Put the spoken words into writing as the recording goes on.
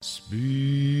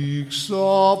Speak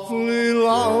softly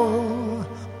loud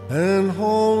and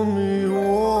hold me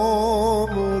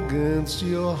warm against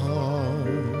your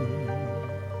heart.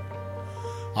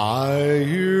 I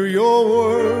hear your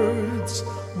words,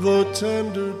 the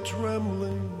tender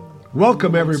trembling.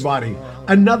 Welcome, everybody.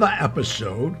 Another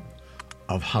episode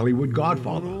of Hollywood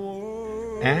Godfather.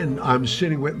 And I'm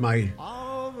sitting with my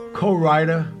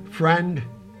co-writer, friend,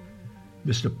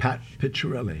 Mr. Pat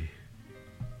Picciarelli.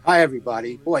 Hi,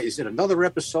 everybody. Boy, is it another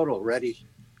episode already?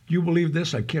 Do you believe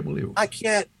this? I can't believe it. I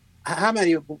can't. How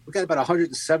many? We got about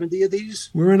 170 of these?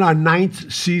 We're in our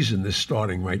 9th season that's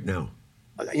starting right now.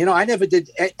 You know, I never did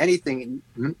anything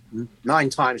 9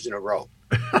 times in a row.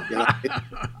 You know,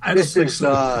 this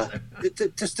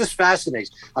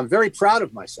fascinates. I'm very proud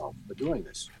of myself for doing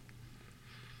this.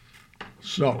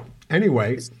 So,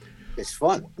 anyway. It's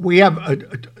fun. We have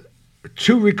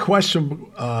 2 requests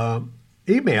from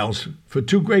emails for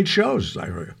 2 great shows, I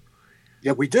heard.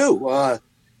 Yeah, we do.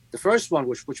 The first one,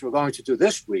 which we're going to do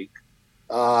this week,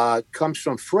 comes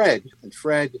from Fred. And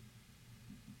Fred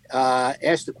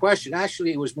asked the question.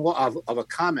 Actually, it was more of a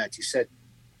comment. He said,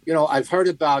 you know, I've heard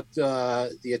about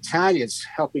the Italians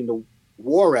helping the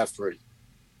war effort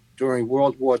during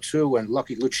World War II and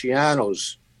Lucky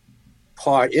Luciano's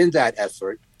part in that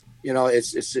effort. You know,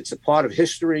 it's a part of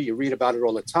history. You read about it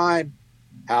all the time.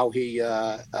 How he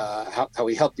helped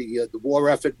the war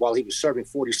effort while he was serving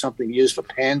 40-something years for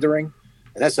pandering.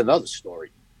 And that's another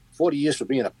story. 40 years for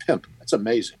being a pimp. That's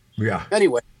amazing. Yeah.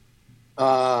 Anyway,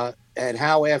 and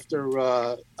how after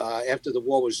the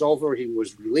war was over, he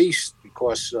was released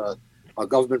because our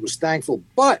government was thankful.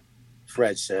 But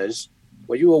Fred says,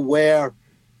 were you aware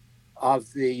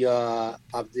of the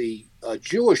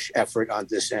Jewish effort on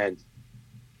this end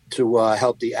to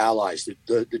help the Allies,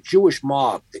 the Jewish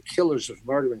mob, the killers of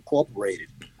Murder Incorporated,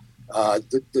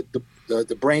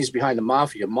 the brains behind the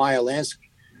mafia, Meyer Lansky,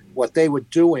 what they were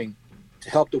doing to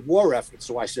help the war effort?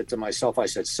 So I said to myself,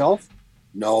 self,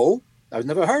 no, I've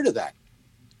never heard of that,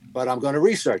 but I'm going to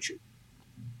research it.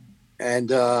 And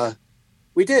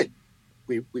we did.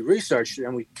 We researched it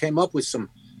and we came up with some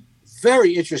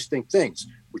very interesting things.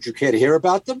 Would you care to hear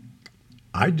about them?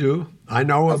 I do. I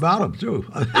know about them, too.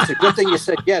 It's a good thing you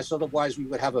said yes. Otherwise, we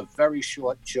would have a very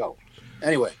short show.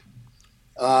 Anyway,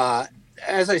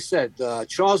 as I said,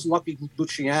 Charles Lucky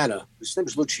Luciano, his name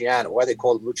is Luciano. Why they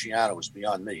call him Luciano is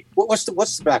beyond me. What's the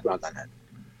background on that?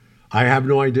 I have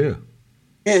no idea.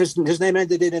 Yeah, his name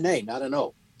ended in an A, not an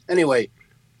O. Anyway,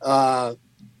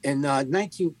 in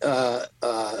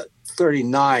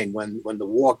 1939, when the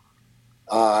war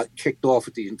kicked off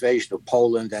with the invasion of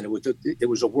Poland, and it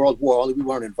was a world war. Only we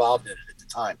weren't involved in it at the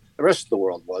time. The rest of the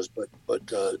world was, but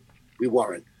we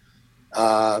weren't.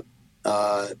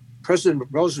 President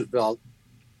Roosevelt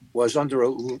was under a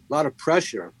lot of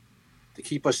pressure to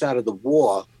keep us out of the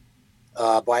war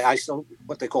by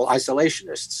what they call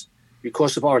isolationists,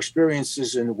 because of our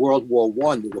experiences in World War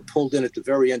I. We were pulled in at the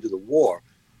very end of the war.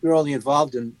 We were only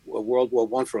involved in World War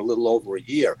I for a little over a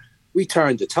year. We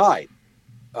turned the tide.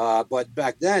 But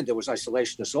back then, there was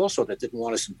isolationists also that didn't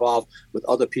want us involved with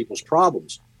other people's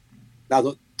problems.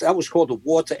 Now, that was called the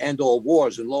war to end all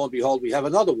wars. And lo and behold, we have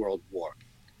another world war.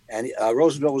 And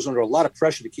Roosevelt was under a lot of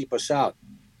pressure to keep us out.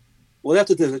 Well,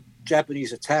 after the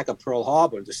Japanese attack on Pearl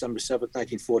Harbor on December 7th,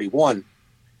 1941,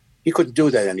 he couldn't do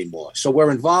that anymore. So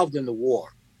we're involved in the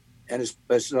war. And as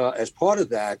part of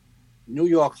that, New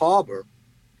York Harbor,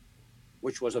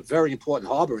 which was a very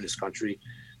important harbor in this country,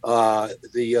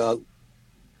 the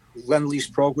Lend-Lease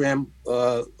program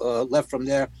left from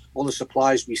there. All the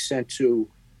supplies we sent to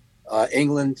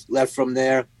England left from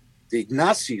there. The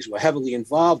Nazis were heavily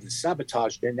involved and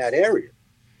sabotaged in that area.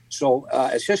 So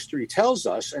as history tells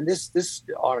us, and this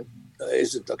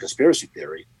isn't a conspiracy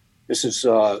theory, this is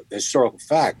a historical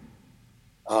fact,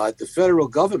 the federal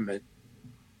government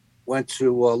went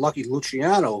to Lucky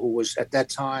Luciano, who was at that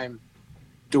time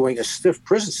doing a stiff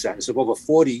prison sentence of over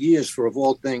 40 years for, of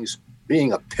all things,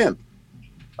 being a pimp.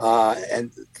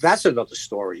 And that's another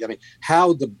story. I mean,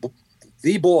 how the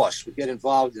boss would get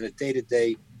involved in the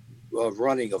day-to-day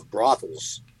running of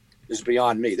brothels is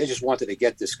beyond me. They just wanted to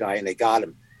get this guy, and they got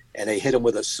him, and they hit him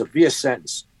with a severe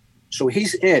sentence. So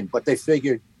he's in, but they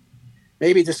figured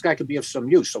maybe this guy could be of some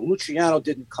use. So Luciano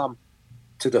didn't come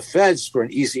to the feds for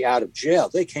an easy out of jail.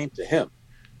 They came to him,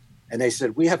 and they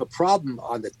said, we have a problem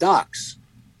on the docks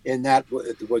in that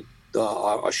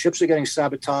our ships are getting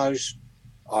sabotaged.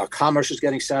 Our commerce is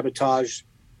getting sabotaged.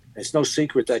 It's no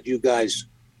secret that you guys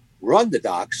run the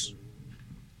docks.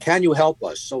 Can you help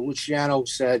us? So Luciano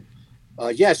said,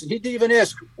 yes. And he didn't even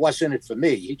ask what's in it for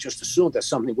me. He just assumed that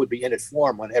something would be in it for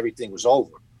him when everything was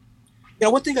over.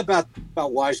 one thing about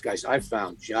wise guys I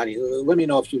found, Johnny, let me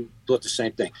know if you thought the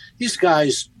same thing. These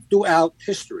guys, throughout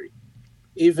history,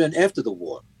 even after the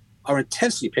war, are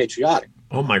intensely patriotic.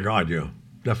 Oh, my God, yeah.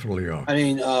 Definitely are. I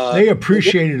mean, they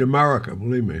appreciated America,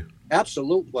 believe me.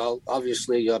 Absolutely. Well,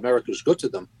 obviously, America was good to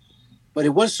them. But it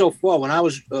went so far when I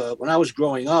was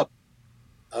growing up.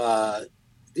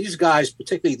 These guys,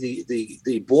 particularly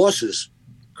the bosses,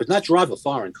 could not drive a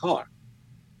foreign car.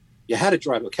 You had to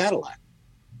drive a Cadillac.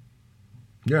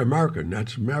 Yeah, American.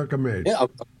 That's America made. Yeah,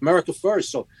 America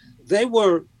first. So they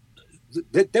were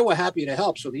happy to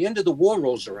help. So the end of the war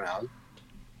rolls around.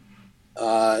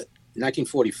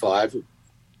 1945,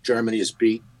 Germany is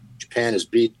beat. Japan is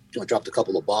beat. Dropped a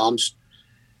couple of bombs.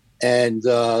 And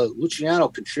Luciano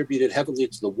contributed heavily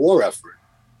to the war effort.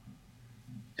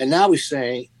 And now he's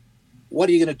saying, what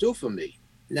are you going to do for me?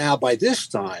 Now, by this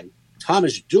time,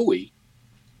 Thomas Dewey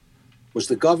was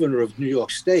the governor of New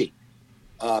York State.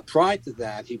 Prior to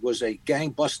that, he was a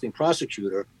gang-busting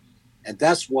prosecutor, and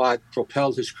that's what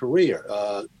propelled his career.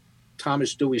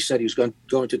 Thomas Dewey said he was going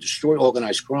to destroy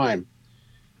organized crime.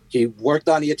 He worked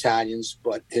on the Italians,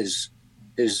 but his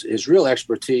real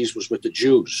expertise was with the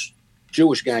Jewish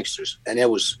gangsters, and there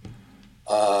was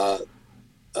a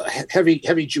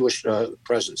heavy Jewish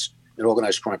presence in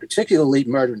organized crime, particularly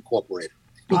Murder Incorporated.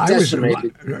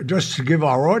 Just to give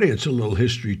our audience a little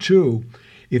history too,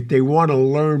 if they want to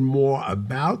learn more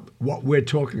about what we're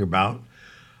talking about,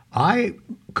 I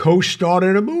co-starred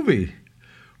in a movie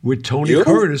with Tony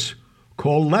Curtis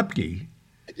called Lepke.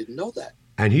 I didn't know that.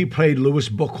 And he played Louis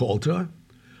Buchalter.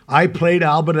 I played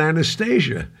Albert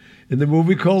Anastasia in the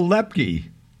movie called Lepke.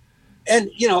 And,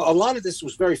 a lot of this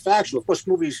was very factual. Of course,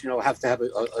 movies, have to have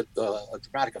a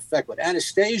dramatic effect. But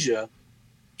Anastasia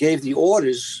gave the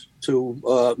orders to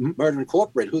Murder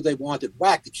Incorporated, who they wanted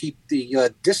whacked to keep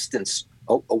the distance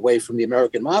away from the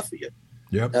American mafia.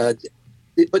 Yep.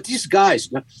 But these guys,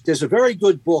 there's a very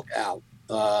good book out.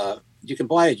 You can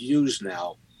buy it used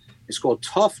now. It's called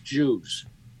Tough Jews.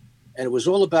 And it was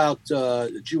all about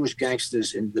the Jewish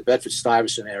gangsters in the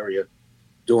Bedford-Stuyvesant area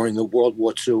during the World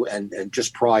War II and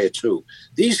just prior to.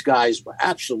 These guys were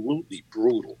absolutely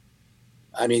brutal.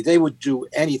 I mean, they would do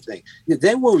anything.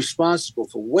 They were responsible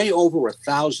for way over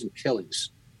 1,000 killings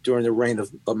during the reign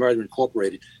of Murder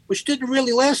Incorporated, which didn't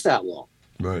really last that long.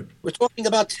 Right. We're talking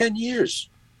about 10 years.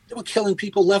 They were killing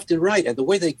people left and right, and the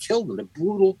way they killed them, the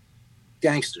brutal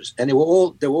gangsters. And they were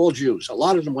all Jews. A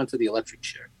lot of them went to the electric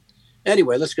chair.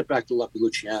 Anyway, let's get back to Lucky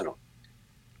Luciano.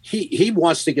 He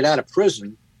wants to get out of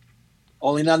prison,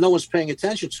 only now no one's paying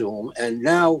attention to him. And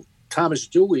now Thomas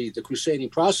Dewey, the crusading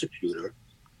prosecutor,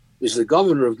 is the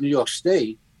governor of New York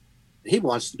State. He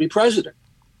wants to be president.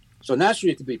 So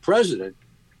naturally, to be president,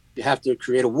 you have to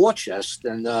create a war chest,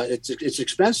 and it's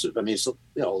expensive. I mean, it's a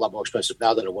lot more expensive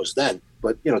now than it was then.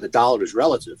 But the dollar is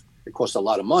relative; it costs a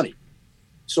lot of money.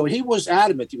 So he was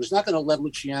adamant he was not going to let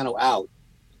Luciano out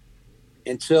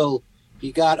until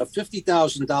he got a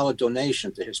 $50,000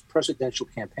 donation to his presidential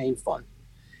campaign fund.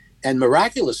 And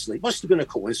miraculously, it must have been a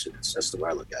coincidence. That's the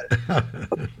way I look at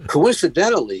it.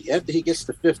 Coincidentally, after he gets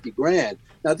the 50 grand,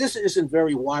 now this isn't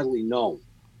very widely known.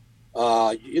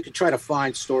 You can try to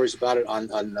find stories about it on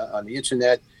the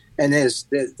internet, and there's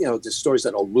stories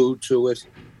that allude to it.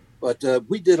 But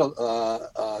we did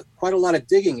quite a lot of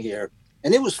digging here,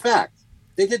 and it was fact.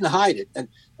 They didn't hide it. And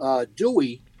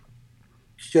Dewey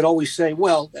should always say,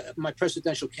 well, my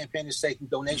presidential campaign is taking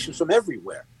donations from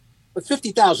everywhere. But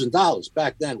 $50,000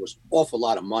 back then was an awful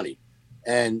lot of money.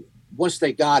 And once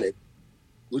they got it,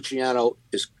 Luciano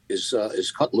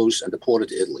is cut loose and deported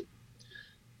to Italy.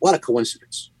 What a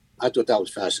coincidence. I thought that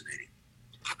was fascinating.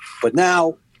 But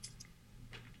now,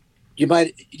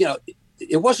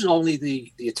 it wasn't only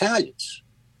the Italians.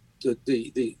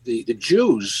 The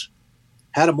Jews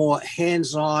had a more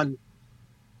hands-on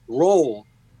role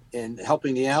in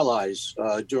helping the Allies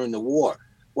during the war.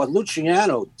 What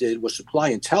Luciano did was supply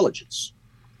intelligence,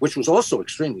 which was also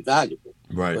extremely valuable.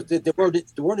 Right. But there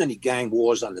weren't any gang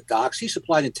wars on the docks. He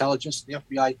supplied intelligence. The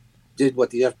FBI did what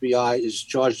the FBI is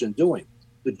charged in doing.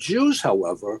 The Jews,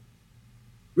 however,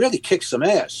 really kicked some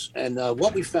ass. And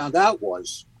what we found out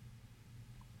was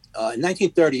in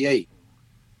 1938,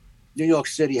 New York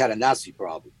City had a Nazi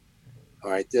problem. All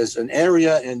right, there's an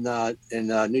area in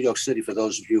New York City, for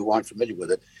those of you who aren't familiar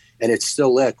with it, and it's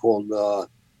still there, called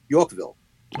Yorkville.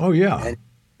 Oh, yeah. And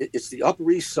it's the Upper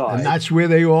East Side. And that's where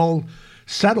they all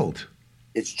settled.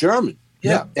 It's German.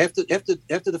 Yeah. Yep.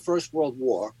 After the First World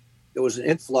War, there was an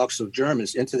influx of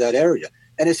Germans into that area.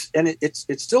 And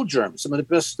it's still German. Some of the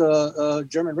best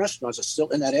German restaurants are still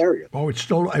in that area. Oh, it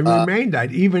remained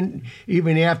that even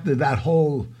after that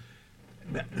whole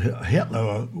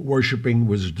Hitler worshipping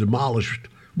was demolished,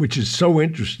 which is so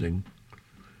interesting.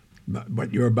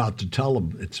 But you're about to tell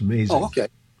them. It's amazing. Oh, okay.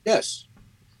 Yes.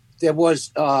 There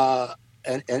was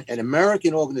an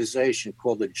American organization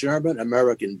called the German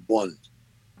American Bund.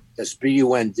 That's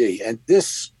B-U-N-D. And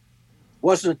this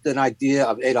wasn't an idea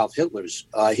of Adolf Hitler's.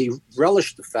 He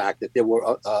relished the fact that there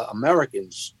were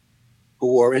Americans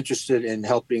who were interested in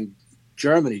helping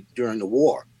Germany during the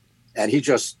war. And he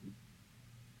just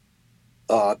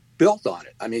built on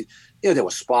it. I mean, there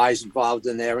were spies involved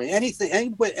in there. And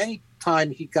any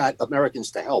time he got Americans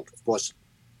to help, of course,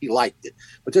 he liked it.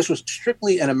 But this was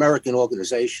strictly an American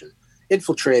organization,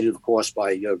 infiltrated, of course,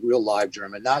 by real live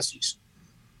German Nazis.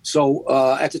 So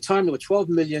at the time, there were 12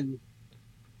 million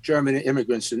German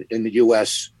immigrants in the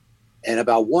U.S., and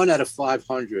about 1 out of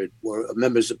 500 were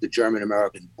members of the German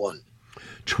American Bund.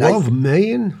 12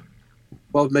 million?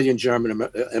 12 million German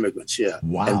immigrants, yeah.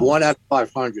 Wow. And 1 out of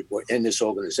 500 were in this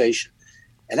organization.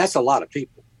 And that's a lot of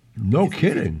people. No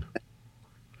kidding.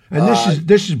 And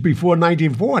this is before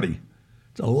 1940.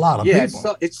 It's a lot of people.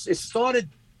 So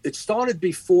it started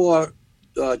before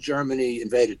Germany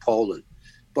invaded Poland.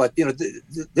 But,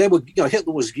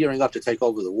 Hitler was gearing up to take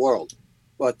over the world.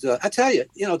 But I tell you,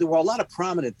 there were a lot of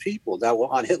prominent people that were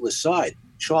on Hitler's side.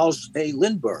 Charles A.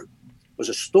 Lindbergh was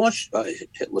a staunch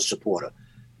Hitler supporter.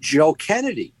 Joe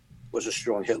Kennedy was a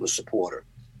strong Hitler supporter.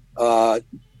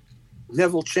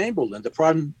 Neville Chamberlain, the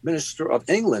Prime Minister of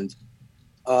England,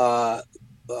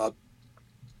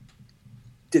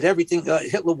 did everything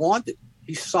Hitler wanted.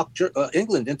 He sucked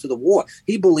England into the war.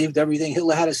 He believed everything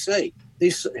Hitler had to say.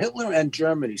 Hitler and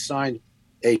Germany signed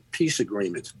a peace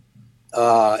agreement.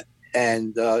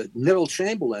 And Neville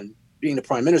Chamberlain, being the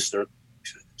prime minister,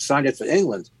 signed it for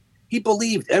England. He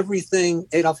believed everything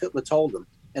Adolf Hitler told him.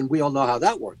 And we all know how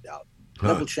that worked out.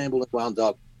 Neville Chamberlain wound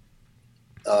up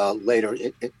later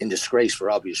in disgrace for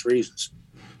obvious reasons.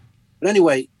 But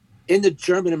anyway, in the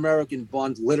German-American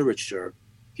Bund literature,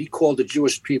 he called the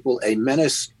Jewish people a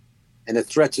menace and a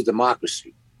threat to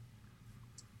democracy.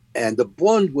 And the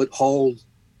Bund would hold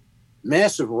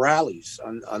massive rallies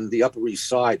on the Upper East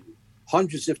Side,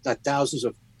 hundreds, if not thousands,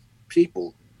 of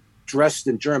people dressed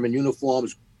in German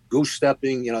uniforms, goose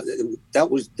stepping.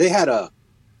 They had a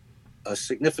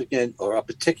significant or a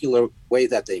particular way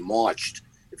that they marched.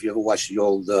 If you ever watched the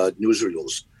old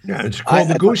newsreels, yeah, it's called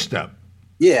the goose step.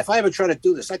 Yeah, if I ever try to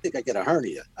do this, I think I get a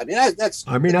hernia. That's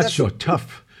so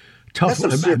tough.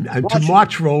 And to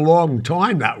march for a long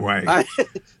time that way.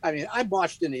 I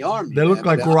marched in the army. They look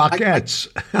like Rockettes.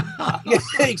 Yeah,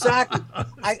 exactly.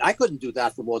 I couldn't do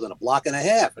that for more than a block and a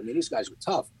half. I mean, these guys were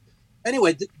tough.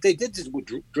 Anyway, they did this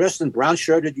dressed in brown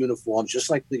shirted uniforms, just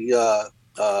like the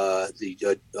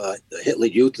Hitler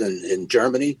Youth in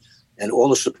Germany, and all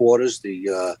the supporters.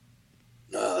 It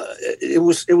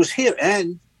was here,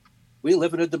 and we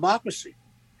live in a democracy.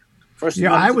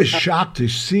 I was shocked to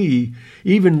see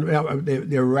even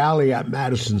their rally at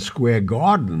Madison Square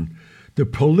Garden, the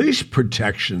police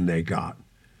protection they got.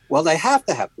 Well, they have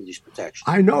to have police protection.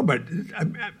 I know, but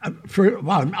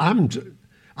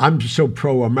I'm so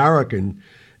pro-American.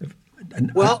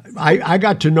 Well, I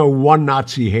got to know one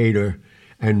Nazi hater,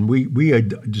 and we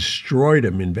had destroyed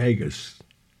him in Vegas.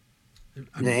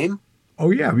 Name?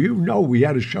 Oh yeah, we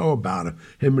had a show about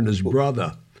him and his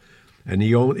brother. And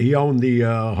he owned the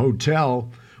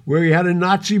hotel where he had a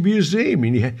Nazi museum.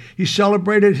 And he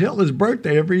celebrated Hitler's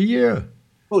birthday every year.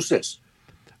 Who's this?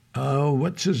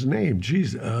 What's his name?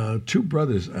 Jeez, two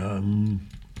brothers.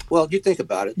 Well, you think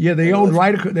about it. Yeah, they owned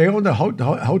the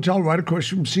hotel right across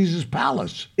from Caesar's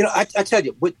Palace. I tell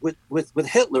you, with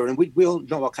Hitler, and we all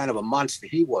know what kind of a monster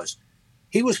he was.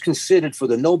 He was considered for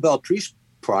the Nobel Peace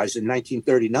Prize in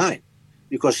 1939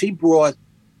 because he brought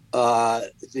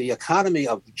the economy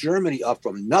of Germany up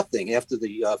from nothing after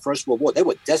the First World War. They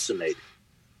were decimated.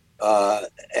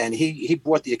 And he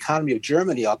brought the economy of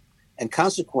Germany up, and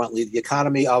consequently the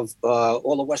economy of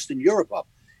all of Western Europe up,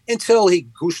 until he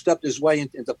goosed up his way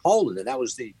into Poland. And that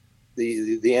was the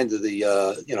end of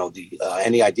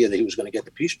any idea that he was going to get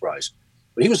the Peace Prize.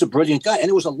 But he was a brilliant guy. And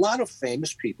there was a lot of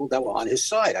famous people that were on his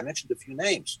side. I mentioned a few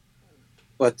names.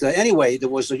 But anyway, there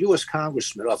was a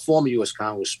former U.S.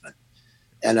 congressman,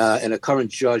 and a current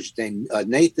judge named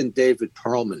Nathan David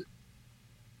Perlman,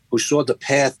 who saw the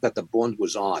path that the Bund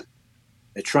was on.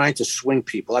 They're trying to swing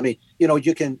people. I mean,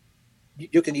 you can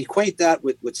equate that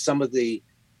with some of the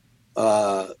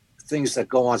things that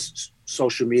go on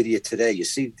social media today. You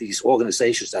see these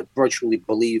organizations that virtually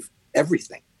believe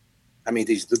everything. I mean,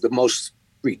 the most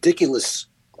ridiculous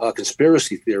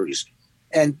conspiracy theories.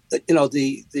 And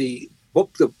the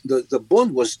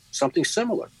Bund was something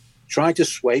similar, trying to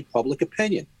sway public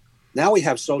opinion. Now we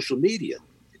have social media.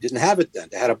 They didn't have it then.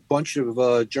 They had a bunch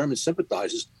of German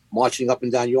sympathizers marching up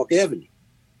and down York Avenue,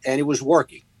 and it was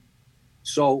working.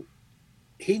 So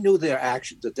he knew their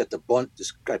actions, that the Bund,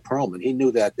 this guy Perlman, he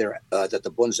knew that that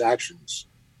the Bund's actions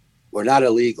were not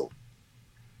illegal.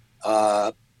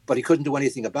 But he couldn't do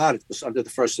anything about it because under the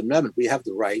First Amendment, we have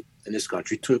the right in this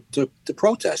country to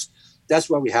protest. That's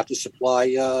why we have to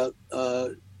supply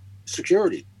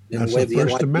security. That's the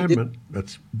First Amendment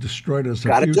that's destroyed us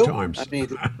a few times. I mean,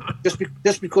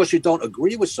 just because you don't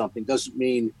agree with something doesn't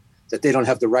mean that they don't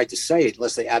have the right to say it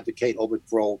unless they advocate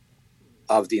overthrow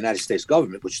of the United States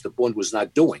government, which the Bund was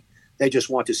not doing. They just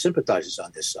wanted sympathizers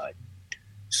on this side.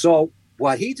 So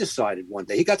what he decided one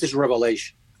day, he got this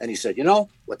revelation, and he said, you know,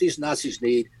 what these Nazis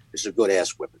need is a good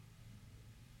ass whipping.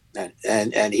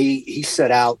 And he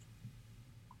set out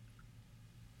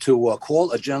to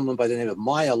call a gentleman by the name of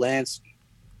Meyer Lansky.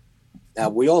 Now,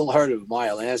 we all heard of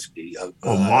Meyer Lansky.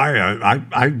 Meyer,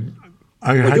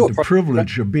 I had the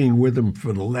privilege of being with him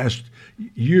for the last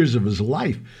years of his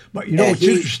life. But, you know, it's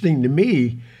interesting to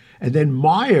me. And then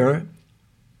Meyer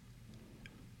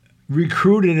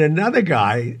recruited another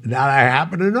guy that I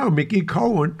happen to know, Mickey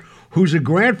Cohen, who's a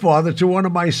grandfather to one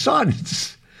of my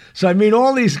sons. So, I mean,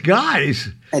 all these guys.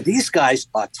 And these guys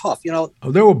are tough, you know.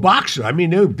 Oh, they were boxers. I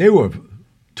mean, they were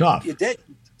tough. You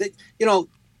know,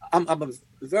 I'm a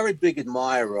very big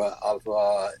admirer of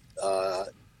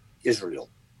Israel.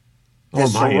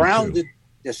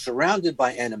 They're surrounded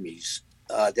by enemies.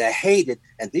 They're hated,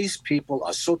 and these people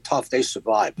are so tough. They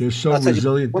survive. They're so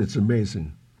resilient. It's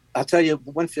amazing. I'll tell you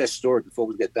one fast story before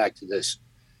we get back to this.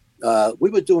 We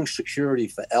were doing security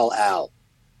for El Al.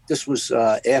 This was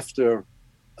after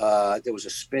there was a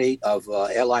spate of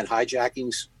airline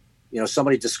hijackings. You know,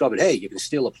 somebody discovered, hey, you can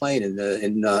steal a plane in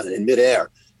midair,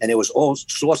 and there was all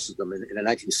sorts of them in the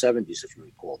 1970s, if you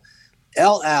recall.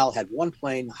 El Al had one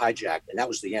plane hijacked, and that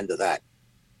was the end of that.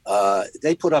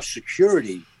 They put up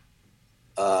security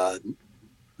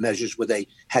measures where they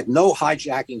had no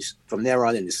hijackings from there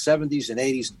on in the 70s and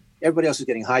 80s. Everybody else was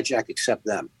getting hijacked except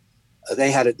them.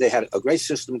 They had a great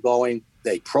system going.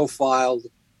 They profiled.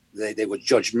 They were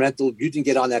judgmental. You didn't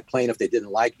get on that plane if they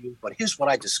didn't like you. But here's what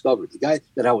I discovered. The guy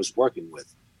that I was working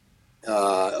with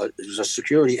was a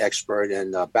security expert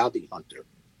and bounty hunter.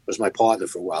 Was my partner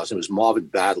for a while. His name was Marvin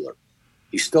Badler.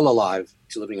 He's still alive.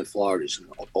 He's living in Florida. He's an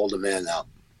older man now.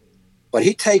 But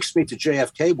he takes me to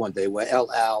JFK one day where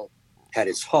El Al had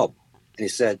its hub. And he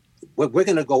said, we're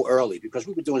going to go early because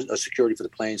we were doing security for the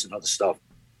planes and other stuff.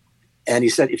 And he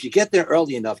said, if you get there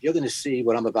early enough, you're going to see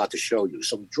what I'm about to show you.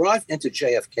 So we drive into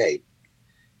JFK,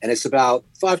 and it's about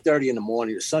 5:30 in the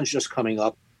morning. The sun's just coming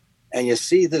up, and you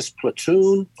see this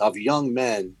platoon of young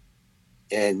men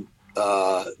in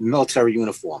military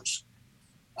uniforms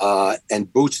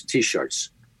and boots and T-shirts.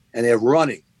 And they're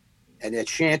running, and they're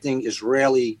chanting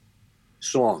Israeli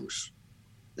songs.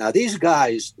 Now, these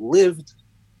guys lived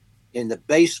in the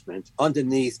basement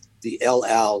underneath the El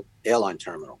Al airline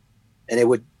terminal, and they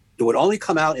would only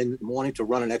come out in the morning to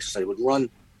run an exercise. They would run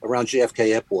around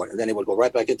JFK Airport, and then they would go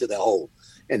right back into their hole.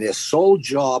 And their sole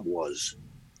job was,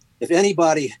 if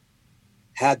anybody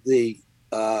had the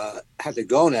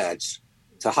gonads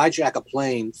to hijack a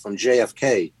plane from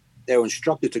JFK, they were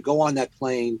instructed to go on that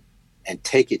plane and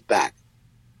take it back.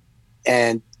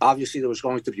 And obviously there was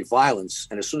going to be violence.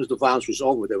 And as soon as the violence was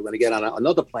over, they were going to get on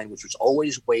another plane, which was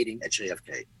always waiting at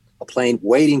JFK, a plane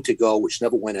waiting to go, which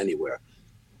never went anywhere.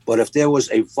 But if there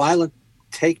was a violent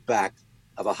take back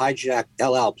of a hijacked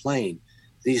El Al plane,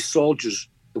 these soldiers,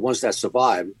 the ones that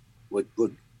survived, would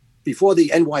before the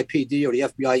NYPD or the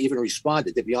FBI even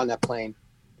responded, they'd be on that plane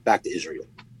back to Israel.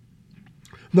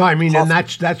 No, I mean, and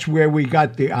that's where we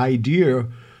got the idea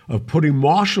of putting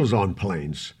marshals on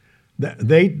planes.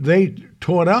 They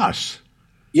taught us.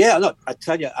 Yeah, look, I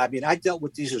tell you, I mean, I dealt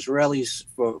with these Israelis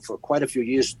for quite a few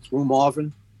years through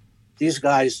Marvin. These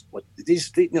guys, it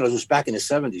was back in the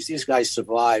 70s. These guys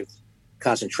survived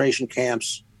concentration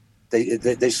camps.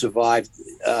 They survived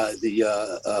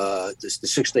the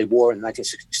 6-Day War in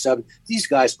 1967. These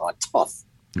guys are tough.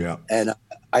 Yeah, and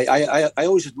I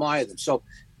always admire them. So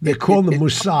they call them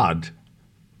Mossad.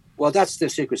 Well, that's their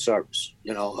secret service,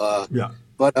 you know. Yeah.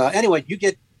 But anyway, you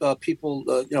get people,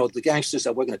 the gangsters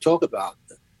that we're going to talk about,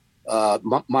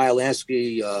 Meyer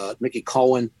Lansky, Mickey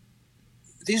Cohen.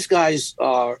 These guys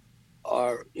are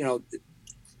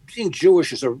being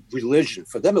Jewish is a religion.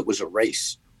 For them, it was a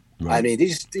race. Right. I mean,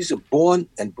 these are born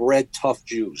and bred tough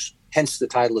Jews, hence the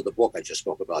title of the book I just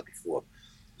spoke about before.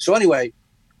 So anyway,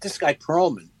 this guy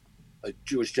Perlman, a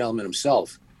Jewish gentleman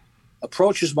himself,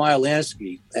 approaches Meyer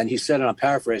Lansky, and he said, and I'm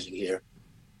paraphrasing here,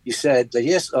 he said,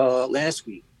 yes,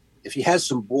 Lansky, if he had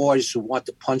some boys who want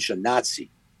to punch a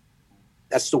Nazi,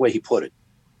 that's the way he put it.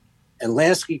 And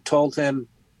Lansky told him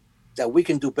that we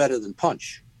can do better than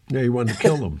punch. Yeah, he wanted to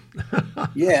kill them.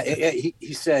 Yeah,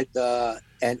 he said,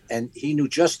 and he knew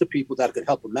just the people that could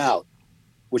help him out,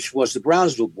 which was the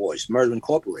Brownsville Boys, Murder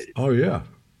Incorporated. Oh, yeah.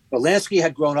 But Lansky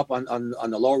had grown up on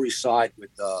the Lower East Side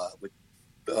with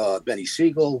Benny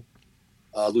Siegel,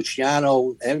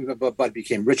 Luciano. Everybody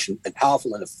became rich and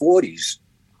powerful in the 40s.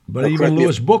 But even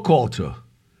Louis Buchalter.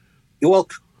 Well,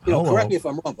 correct me if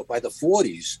I'm wrong, but by the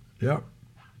 40s, yeah,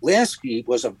 Lansky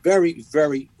was a very,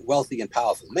 very wealthy and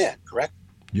powerful man, correct?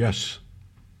 Yes.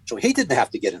 So he didn't have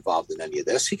to get involved in any of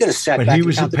this. He could have sat back. But he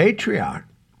was a patriot.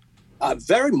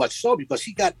 Very much so, because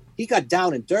he got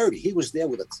down and dirty. He was there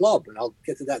with a club, and I'll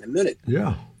get to that in a minute.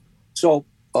 Yeah. So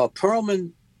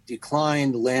Perlman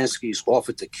declined Lansky's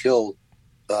offer to kill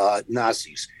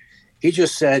Nazis. He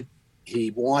just said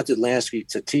he wanted Lansky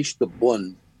to teach the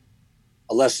Bund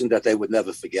a lesson that they would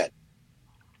never forget.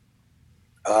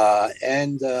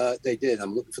 And they did.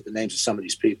 I'm looking for the names of some of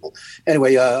these people.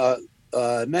 Anyway,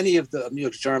 many of the New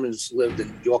York Germans lived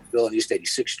in Yorkville and East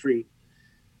 86th Street.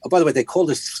 Oh, by the way, they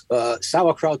called it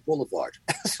Sauerkraut Boulevard,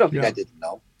 something I didn't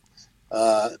know.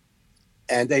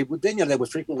 And they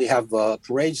would frequently have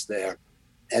parades there,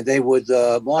 and they would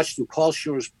march through Carl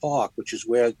Schurz Park, which is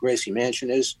where Gracie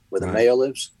Mansion is, where the mayor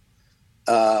lives,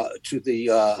 to the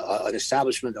an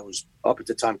establishment that was up at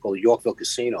the time called the Yorkville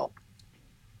Casino.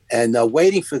 And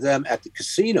waiting for them at the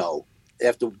casino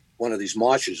after one of these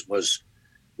marches was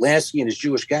Lansky and his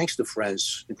Jewish gangster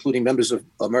friends, including members of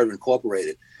Murder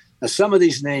Incorporated. Now, some of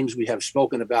these names we have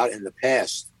spoken about in the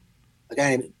past. A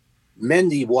guy named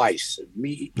Mendy Weiss,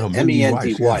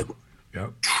 M-E-N-D-Y,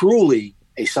 truly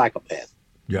a psychopath.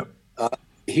 Yep.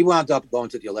 He wound up going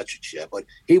to the electric chair, but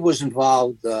he was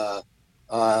involved.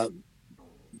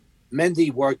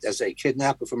 Mendy worked as a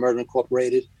kidnapper for Murder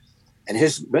Incorporated, and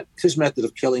his method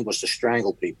of killing was to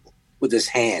strangle people with his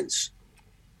hands.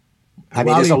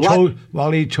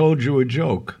 While he told you a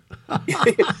joke.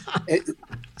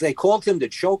 They called him the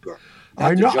Choker.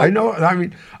 I know. I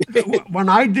mean, when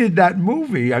I did that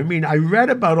movie, I read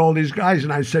about all these guys,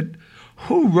 and I said,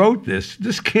 who wrote this?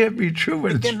 This can't be true.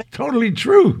 It's totally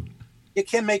true. You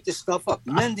can't make this stuff up.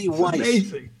 Mendy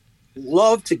Weiss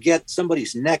loved to get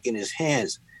somebody's neck in his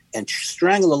hands and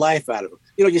strangle the life out of him.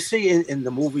 You see in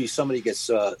the movie, somebody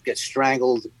gets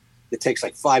strangled. It takes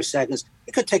like 5 seconds.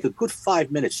 It could take a good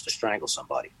 5 minutes to strangle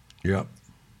somebody. Yeah.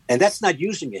 And that's not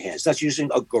using your hands. That's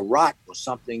using a garrote or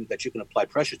something that you can apply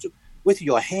pressure to. With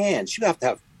your hands, you have to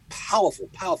have powerful,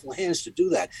 powerful hands to do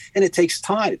that. And it takes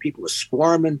time. People are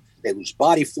squirming. They lose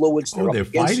body fluids. They're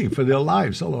fighting for their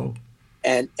lives. Hello.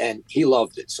 And he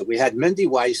loved it. So we had Mendy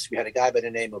Weiss. We had a guy by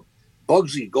the name of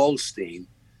Bugsy Goldstein,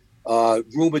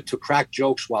 rumored to crack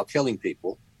jokes while killing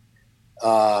people.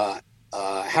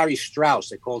 Harry Strauss,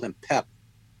 they called him Pep.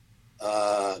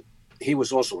 He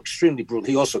was also extremely brutal.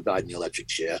 He also died in the electric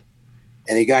chair.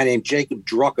 And a guy named Jacob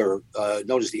Drucker,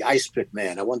 known as the Ice Pick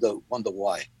Man. I wonder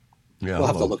why. Yeah, we'll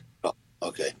have to look it up.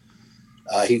 Okay.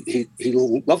 He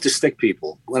loved to stick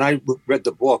people. When I read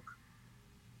the book,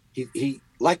 he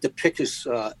liked to pick his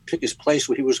place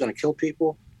where he was going to kill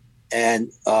people.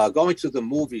 And going to the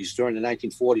movies during the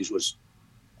 1940s was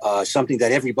something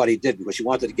that everybody did because you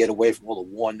wanted to get away from all the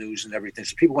war news and everything.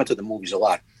 So people went to the movies a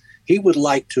lot. He would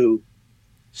like to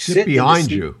sit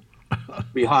behind you.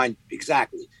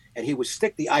 Exactly. And he would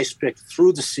stick the ice pick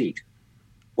through the seat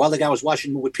while the guy was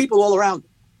watching the movie with people all around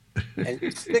him. And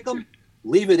he'd stick them,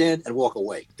 leave it in, and walk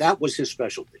away. That was his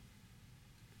specialty.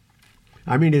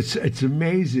 I mean, it's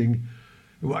amazing.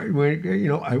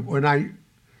 When I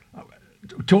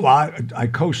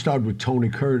co-starred with Tony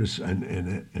Curtis and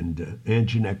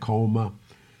Anjanette Comer,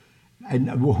 and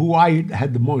who I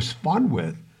had the most fun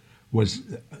with was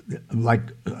like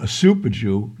a super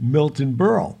Jew, Milton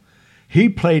Berle. He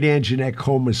played Anjanette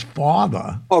Comer's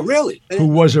father. Oh, really? Who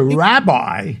was a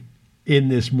rabbi in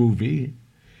this movie.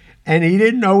 And he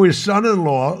didn't know his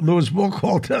son-in-law, Louis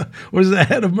Buchalter, was the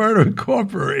head of Murder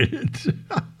Incorporated.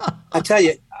 I tell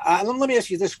you, let me ask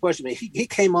you this question. He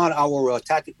came on our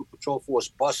tactical patrol force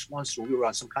bus once when we were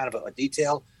on some kind of a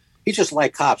detail. He just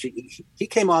like cops. He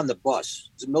came on the bus.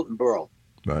 It was Milton Berle.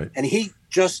 Right. And he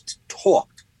just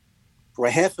talked for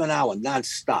a half an hour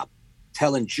nonstop,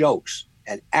 telling jokes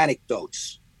and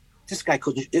anecdotes. This guy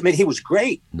couldn't. He was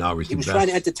great. No, he was trying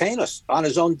to entertain us on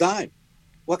his own dime.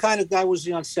 What kind of guy was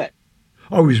he on set?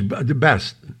 Oh, he's the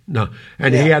best. No,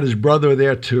 and he had his brother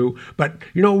there too. But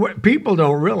what people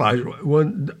don't realize,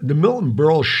 when the Milton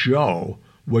Berle show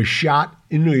was shot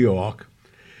in New York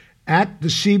at the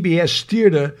CBS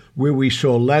Theater, where we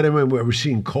saw Letterman, where we're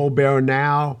seeing Colbert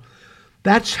Now,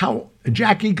 That's how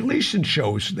Jackie Gleason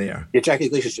shows there. Yeah, Jackie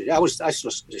Gleason. I saw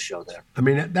the show there. I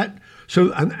mean that.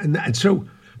 So and so,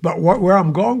 but where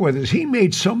I'm going with is he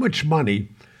made so much money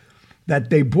that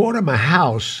they bought him a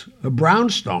house, a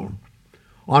brownstone,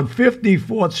 on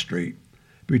 54th Street,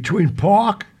 between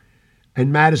Park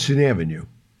and Madison Avenue.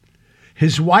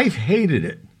 His wife hated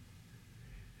it.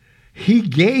 He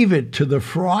gave it to the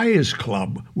Friars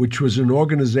Club, which was an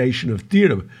organization of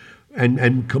theater and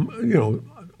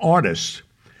artists.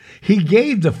 He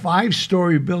gave the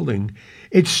 5-story building.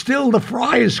 It's still the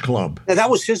Friars Club. And that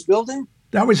was his building?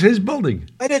 That was his building.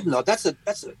 I didn't know. That's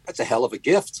a hell of a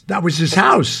gift. That was his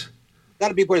house. Got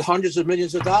to be worth hundreds of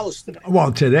millions of dollars today.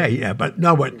 Well, today, yeah, but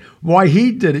why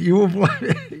he did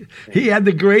it? He had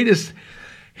the greatest.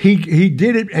 He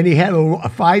did it, and he had a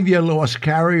 5-year loss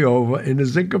carryover in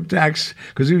his income tax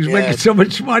because he was making so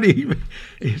much money.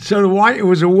 So it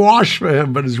was a wash for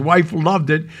him, but his wife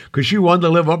loved it because she wanted to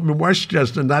live up in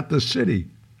Westchester, not the city.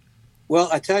 Well,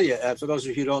 I tell you, for those of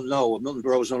you who don't know, Milton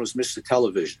Berle was known as Mr.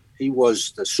 Television. He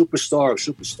was the superstar of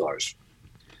superstars.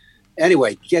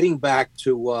 Anyway, getting back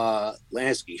to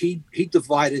Lansky, he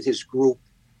divided his group,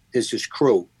 his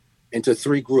crew, into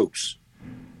 3 groups.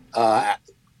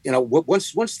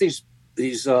 Once these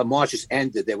marches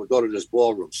ended, they would go to this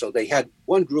ballroom. So they had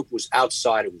one group was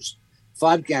outside. It was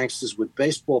 5 gangsters with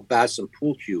baseball bats and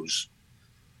pool cues.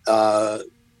 On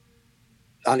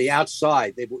the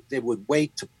outside, they would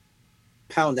wait to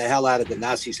pound the hell out of the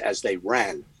Nazis as they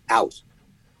ran out.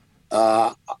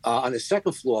 On the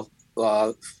second floor,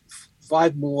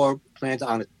 5 more planned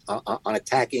on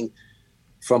attacking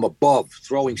from above,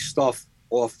 throwing stuff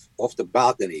off the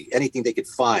balcony, anything they could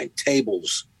find,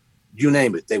 tables, you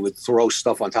name it. They would throw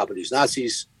stuff on top of these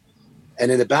Nazis. And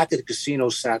in the back of the casino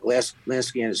sat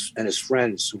Lansky and his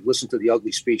friends who listened to the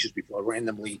ugly speeches before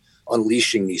randomly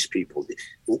unleashing these people.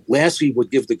 Lansky would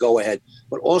give the go-ahead,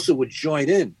 but also would join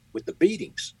in with the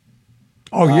beatings.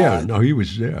 Oh, yeah. No, he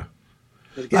was there.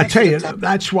 I tell you,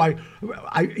 that's why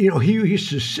he used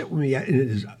to sit with me in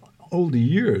his older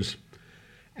years.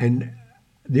 And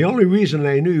the only reason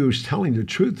I knew he was telling the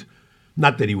truth,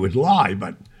 not that he would lie,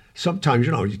 but sometimes,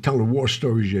 you're telling war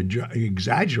stories, you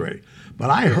exaggerate.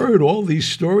 But I heard all these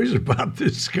stories about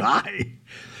this guy.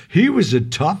 He was a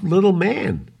tough little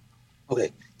man.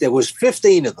 Okay, there was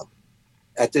 15 of them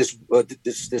at this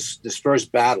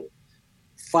first battle,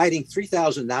 fighting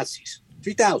 3,000 Nazis.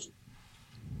 3,000,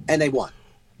 and they won.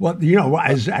 Well,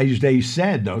 as they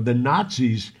said, though, the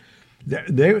Nazis,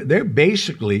 they're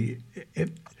basically,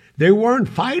 they weren't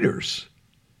fighters.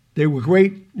 They were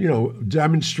great,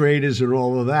 demonstrators and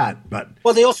all of that. But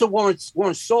they also weren't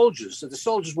soldiers. The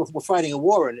soldiers were fighting a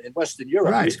war in Western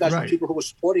Europe. Right, These guys were people who were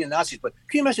supporting the Nazis. But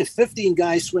can you imagine 15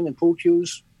 guys swinging pool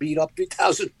cues, beat up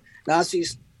 3,000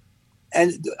 Nazis?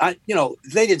 And,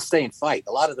 they didn't stay and fight.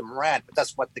 A lot of them ran, but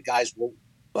that's what the guys were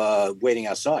waiting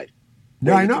outside.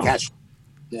 Yeah, I know.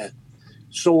 Yeah.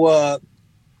 So,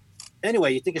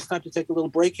 anyway, you think it's time to take a little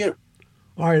break here?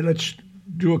 All right, let's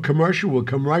do a commercial. We'll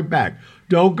come right back.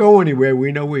 Don't go anywhere.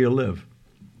 We know where you live.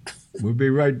 We'll be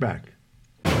right back.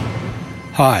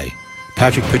 Hi,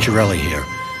 Patrick Picciarelli here.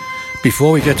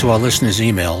 Before we get to our listeners'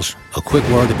 emails, a quick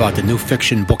word about the new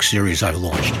fiction book series I've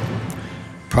launched.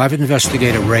 Private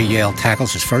investigator Ray Yale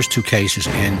tackles his first 2 cases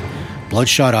in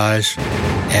Bloodshot Eyes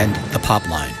and The Pop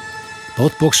Line.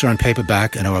 Both books are in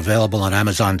paperback and are available on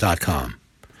Amazon.com.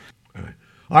 All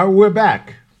right, we're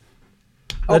back.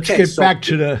 Let's get back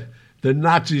to the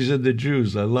Nazis and the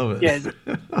Jews. I love it. Yeah,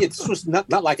 this was not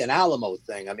like an Alamo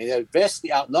thing. I mean, they're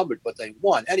vastly outnumbered, but they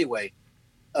won. Anyway,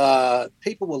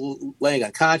 people were laying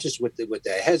unconscious with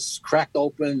their heads cracked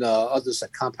open. Others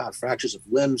had compound fractures of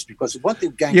limbs because one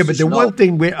thing gangsters Yeah, but the one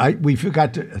thing we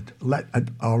forgot to let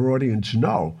our audience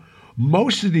know,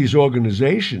 most of these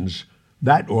organizations,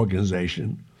 that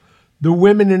organization, the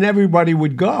women and everybody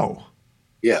would go.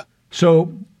 Yeah.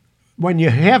 So when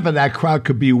half of that crowd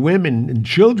could be women and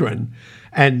children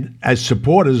and as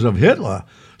supporters of Hitler,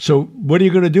 so what are you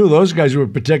going to do? Those guys were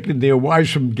protecting their wives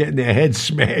from getting their heads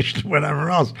smashed, whatever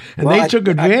else. And they took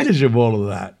advantage of all of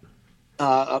that.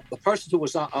 A person who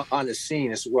was on the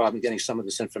scene, this is where I'm getting some of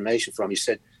this information from, he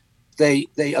said they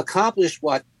accomplished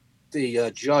what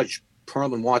the judge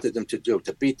Perlman wanted them to do,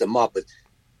 to beat them up, but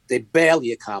they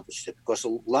barely accomplished it because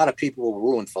a lot of people were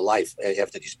ruined for life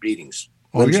after these beatings.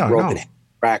 Limbs broken,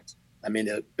 cracked. I mean,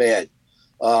 they're bad.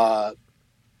 Bugsy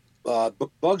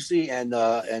and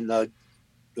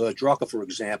Drucker, for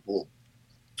example,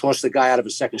 tossed the guy out of a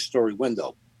second-story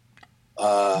window.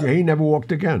 He never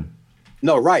walked again.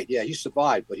 No, right. Yeah, he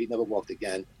survived, but he never walked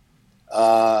again.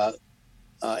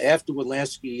 Afterward,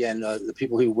 Lansky and the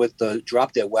people who were with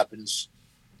dropped their weapons.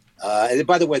 And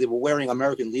by the way, they were wearing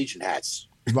American Legion hats.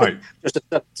 Right. Just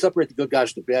to separate the good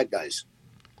guys from the bad guys.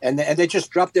 And they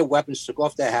just dropped their weapons, took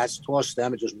off their hats, tossed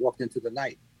them, and just walked into the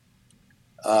night.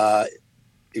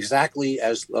 Exactly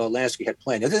as Lansky had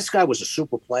planned. Now, this guy was a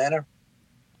super planner.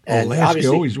 And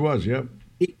Lansky always was, yep.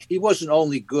 He wasn't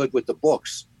only good with the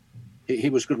books. He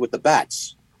was good with the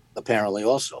bats, apparently,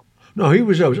 also. No, he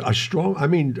was a strong,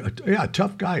 a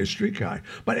tough guy, a street guy.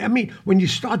 But, when you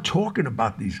start talking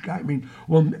about these guys,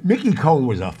 Mickey Cohen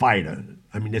was a fighter.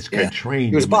 This guy trained.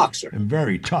 He was a boxer. And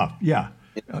very tough,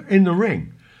 in the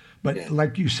ring. But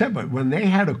like you said, but when they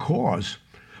had a cause,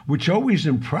 which always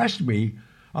impressed me,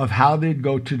 of how they'd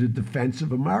go to the defense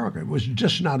of America. It was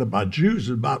just not about Jews,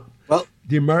 it was about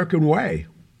the American way.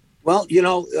 Well,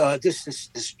 this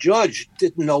judge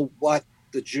didn't know what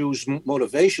the Jews'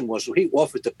 motivation was, so he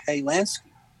offered to pay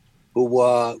Lansky,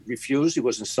 who refused. He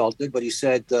was insulted, but he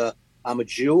said, I'm a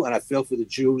Jew, and I feel for the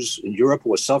Jews in Europe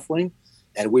who are suffering,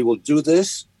 and we will do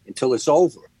this until it's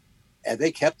over. And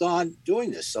they kept on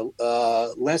doing this. So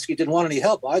Lansky didn't want any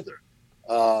help either.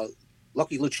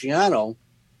 Lucky Luciano...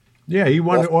 Yeah, he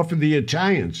wanted to offer the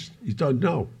Italians. He thought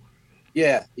no.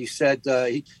 Yeah, he said,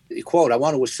 he quote, I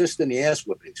want to assist in the ass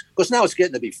whippings. Because now it's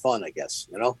getting to be fun, I guess,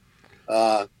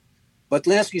 But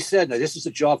Lansky said, no, this is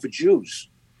a job for Jews.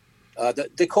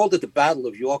 They called it the Battle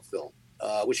of Yorkville,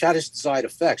 which had its desired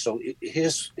effect. So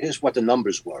here's what the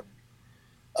numbers were.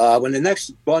 When the next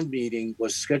Bund meeting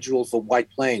was scheduled for White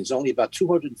Plains, only about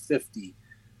 250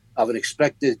 of an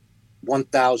expected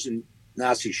 1,000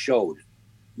 Nazis showed.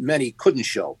 Many couldn't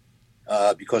show.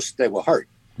 Because they were hurt.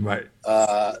 Right.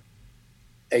 A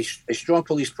strong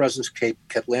police presence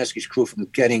kept Lansky's crew from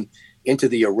getting into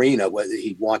the arena where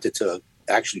he wanted to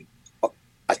actually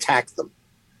attack them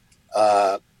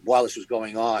while this was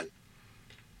going on.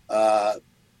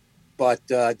 But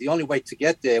the only way to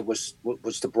get there was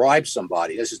to bribe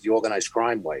somebody. This is the organized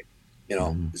crime way.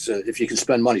 If you can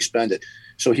spend money, spend it.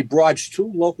 So he bribes two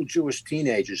local Jewish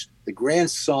teenagers the grand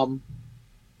sum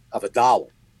of $1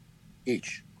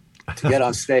 each. To get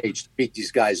on stage to beat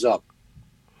these guys up.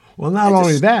 Well, not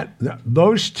only that,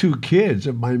 those two kids,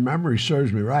 if my memory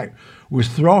serves me right, was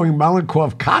throwing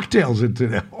Malakoff cocktails into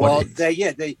their audience.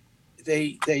 Well,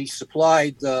 they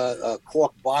supplied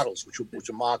cork bottles, which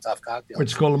are Molotov cocktails.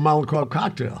 It's called a Malakoff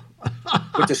cocktail.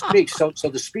 With the speech, so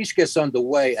the speech gets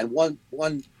underway, and one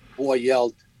boy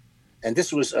yelled, and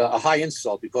this was a high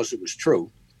insult because it was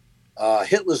true.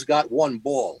 Hitler's got one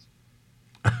ball,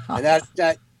 and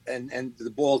that. And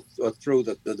the ball threw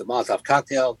the Molotov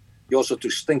cocktail. He also threw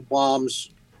stink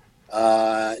bombs.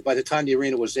 By the time the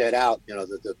arena was aired out,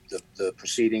 the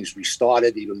proceedings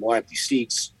restarted, even more empty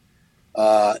seats.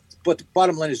 But the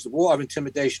bottom line is the war of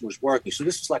intimidation was working. So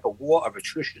this is like a war of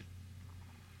attrition.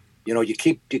 You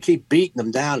keep beating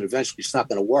them down, and eventually it's not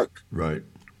going to work. Right.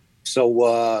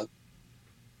 So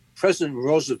President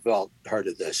Roosevelt heard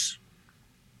of this.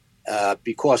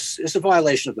 Because it's a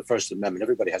violation of the First Amendment.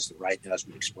 Everybody has the right, as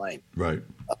we explained. Right.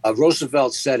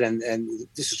 Roosevelt said, and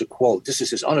this is a quote, this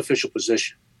is his unofficial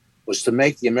position, was to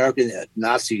make the American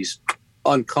Nazis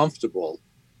uncomfortable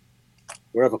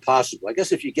wherever possible. I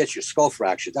guess if you get your skull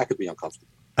fractured, that could be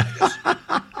uncomfortable.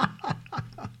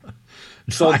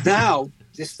 So now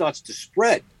this starts to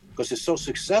spread because it's so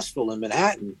successful in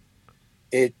Manhattan.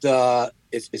 It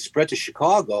spread to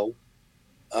Chicago,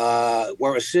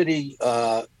 where a city...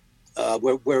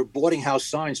 where boarding house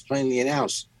signs plainly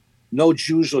announced no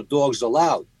Jews or dogs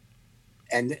allowed,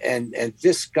 and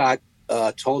this got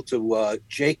told to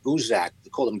Jake Guzak. They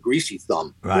called him Greasy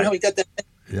Thumb. Right. You know how he got that name?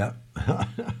 Yeah.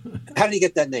 How did he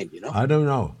get that name? I don't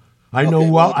know. I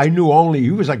knew only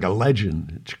he was like a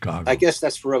legend in Chicago. I guess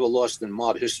that's forever lost in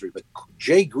mob history. But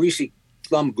Jay Greasy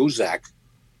Thumb Guzak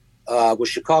was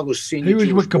Chicago's senior. He was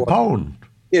Jewish with Capone.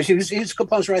 Yes, he was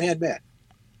Capone's right-hand man.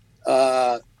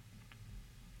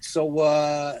 So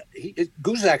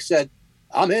Guzak said,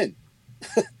 I'm in,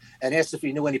 and asked if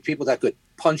he knew any people that could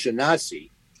punch a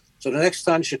Nazi. So the next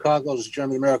time Chicago's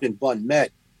German-American Bund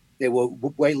met, they were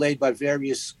waylaid by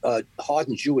various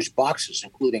hardened Jewish boxers,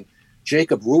 including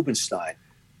Jacob Rubenstein,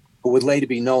 who would later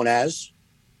be known as...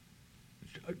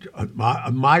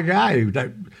 My guy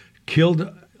that killed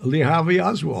Lee Harvey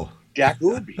Oswald. Jack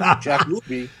Ruby. Jack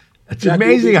Ruby. It's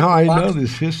amazing how I know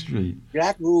this history.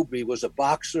 Jack Ruby was a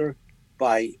boxer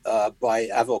by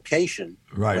avocation.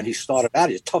 Right. When he started out.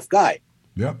 He's a tough guy.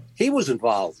 Yep. He was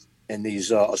involved in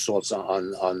these assaults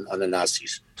on the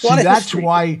Nazis. See, that's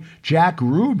why Jack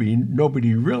Ruby,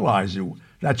 nobody realized it.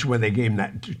 That's where they gave him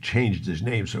that, changed his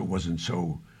name so it wasn't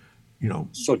so,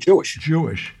 so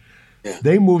Jewish. Yeah.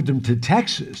 They moved him to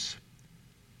Texas,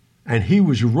 and he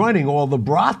was running all the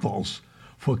brothels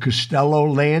for Costello,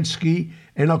 Lansky,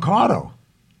 and Ocado.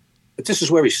 But this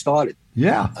is where he started.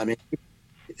 Yeah. I mean,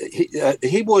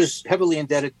 he was heavily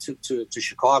indebted to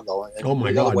Chicago. And Oh,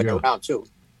 my the other God, way yeah. around, too.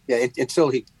 Yeah, until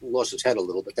he lost his head a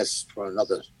little, but that's for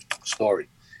another story.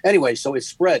 Anyway, so it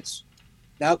spreads.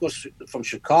 Now it goes from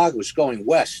Chicago, it's going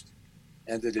west.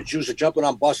 And the Jews are jumping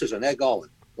on buses, and they're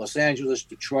going. Los Angeles,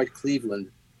 Detroit,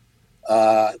 Cleveland,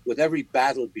 with every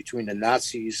battle between the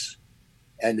Nazis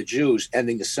and the Jews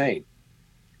ending the same.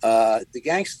 The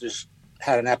gangsters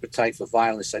had an appetite for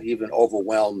violence that even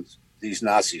overwhelmed these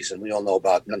Nazis, and we all know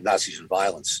about Nazis and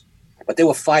violence. But they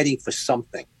were fighting for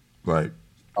something. Right.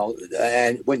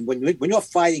 And when you're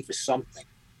fighting for something,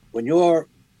 when your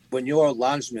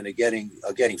landsmen are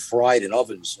getting fried in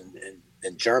ovens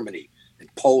in Germany, in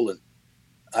Poland,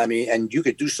 I mean, and you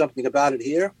could do something about it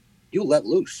here, you let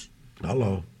loose.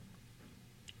 Hello.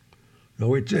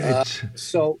 No, it's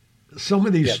so. Some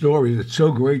of these stories, it's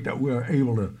so great that we're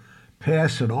able to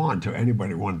pass it on to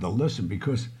anybody who wanted to listen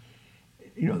because,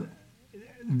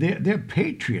 their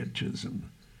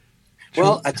patriotism.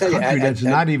 Well, I tell you, country that's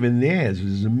not even theirs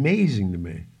is amazing to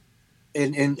me.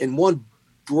 In one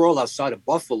brawl outside of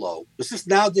Buffalo,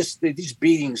 these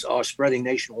beatings are spreading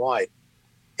nationwide,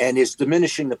 and it's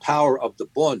diminishing the power of the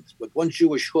Bund. But one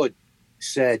Jewish hood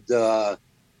said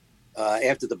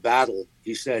after the battle,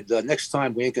 he said, "Next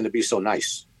time we ain't going to be so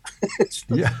nice."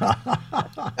 Yeah,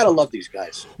 gotta love these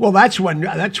guys. Well, that's why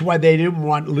they didn't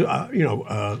want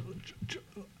the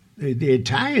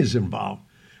Italians involved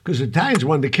because the Italians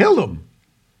wanted to kill them.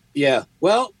 Yeah,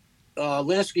 well,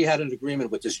 Lansky had an agreement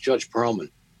with this Judge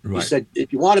Perlman. Right. He said,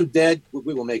 "If you want them dead,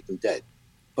 we will make them dead."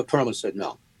 But Perlman said,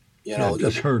 "No,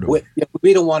 just hurt them.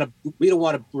 We don't want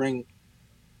to bring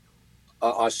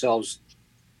ourselves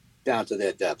down to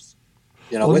their depth."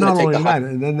 Well, not only that,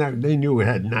 and then they knew it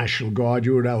had National Guard.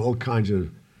 You would have all kinds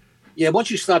of. Yeah, once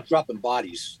you start dropping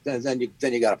bodies, then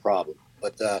you got a problem.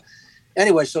 But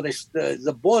anyway, so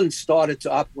the Bund started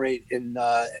to operate in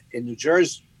New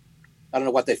Jersey. I don't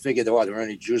know what they figured there were. There were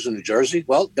any Jews in New Jersey?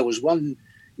 Well, there was one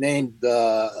named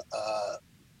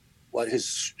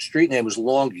his street name was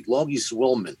Longy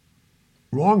Zwillman.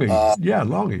 Longy,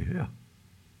 Longy, yeah.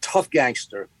 Tough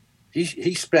gangster.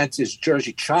 He spent his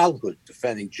Jersey childhood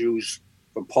defending Jews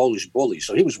from Polish bullies.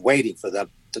 So he was waiting for them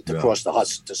to cross the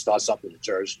Hudson to start something in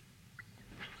Jersey.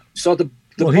 So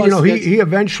he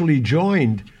eventually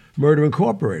joined Murder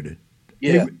Incorporated.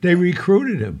 Yeah, they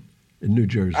recruited him in New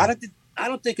Jersey. I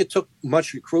don't think it took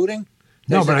much recruiting.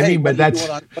 No, but you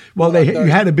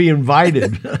had to be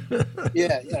invited.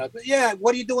 Yeah.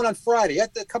 What are you doing on Friday? You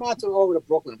have to come out over to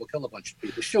Brooklyn. We'll kill a bunch of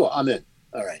people. Sure, I'm in.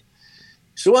 All right.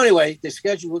 So anyway,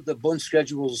 the Bund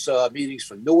schedules meetings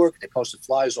for Newark. They posted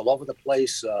flyers all over the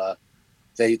place.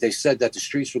 They said that the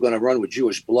streets were going to run with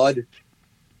Jewish blood.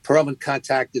 Perlman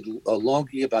contacted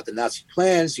Longy about the Nazi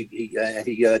plans. He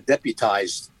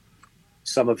deputized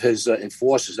some of his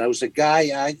enforcers. There was a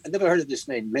guy, I never heard of this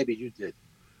name. Maybe you did.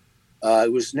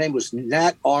 His name was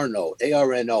Nat Arno,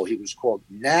 Arno. He was called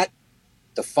Nat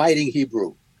the Fighting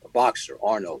Hebrew, a boxer,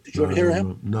 Arno. Did you ever hear of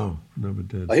him? No, never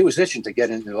did. He was itching to get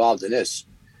involved in this.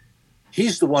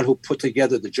 He's the one who put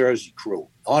together the Jersey crew.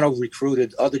 Arno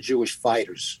recruited other Jewish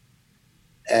fighters,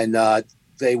 and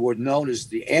they were known as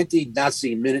the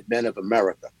Anti-Nazi Minutemen of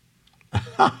America.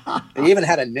 They even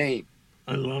had a name.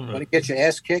 I love it. Want to get your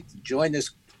ass kicked? Join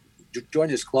this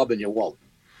club, and you won't.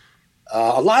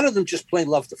 A lot of them just plain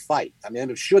love to fight. I mean,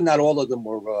 I'm sure not all of them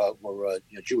were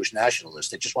Jewish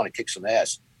nationalists. They just want to kick some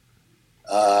ass.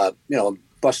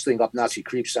 Busting up Nazi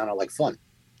creeps sounded like fun.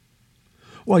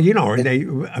 Well,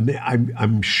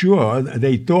 I'm sure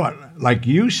they thought, like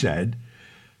you said,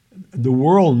 the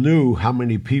world knew how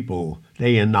many people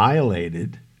they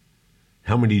annihilated,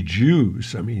 how many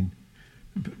Jews. I mean,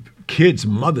 kids,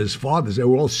 mothers, fathers, they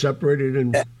were all separated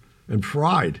and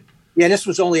fried. Yeah, this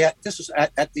was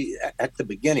at the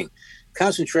beginning.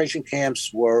 Concentration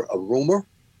camps were a rumor,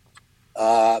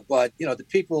 but the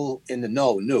people in the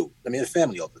know knew. I mean, the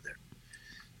family over there.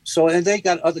 So, and they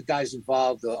got other guys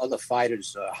involved, other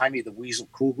fighters. Jaime the Weasel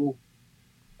Kugel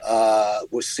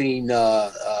was seen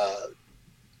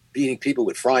beating people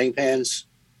with frying pans.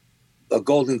 A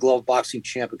Golden Glove boxing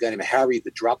champ, a guy named Harry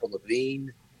the Dropper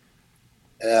Levine.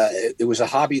 It was a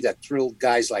hobby that thrilled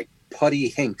guys like Putty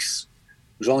Hinks,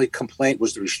 whose only complaint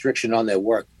was the restriction on their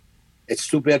work. It's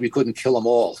too bad we couldn't kill them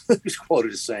all, he's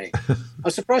quoted as saying.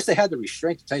 I'm surprised they had the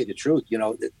restraint, to tell you the truth.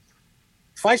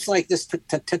 Fights like this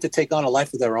tend to take on a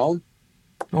life of their own.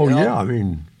 Oh, yeah. I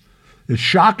mean, it's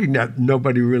shocking that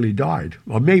nobody really died.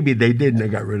 Or maybe they did and they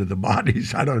got rid of the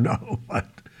bodies. I don't know. But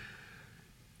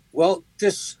well,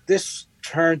 this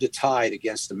turned the tide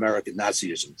against American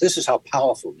Nazism. This is how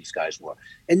powerful these guys were.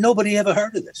 And nobody ever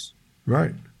heard of this.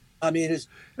 Right. I mean, it's...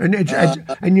 And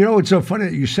it's so funny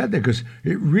that you said that, because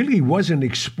it really wasn't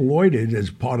exploited as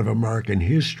part of American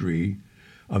history.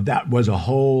 That was a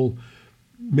whole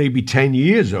maybe 10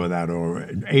 years of that, or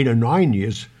 8 or 9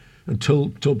 years until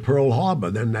Pearl Harbor.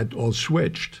 Then that all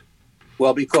switched.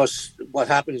 Well, because what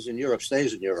happens in Europe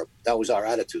stays in Europe. That was our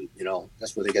attitude.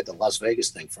 That's where they get the Las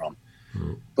Vegas thing from.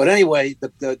 Mm-hmm. But anyway,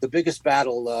 the biggest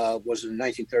battle was in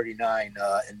 1939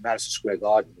 in Madison Square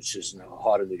Garden, which is in the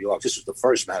heart of New York. This was the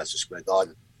first Madison Square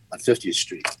Garden on 50th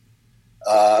Street.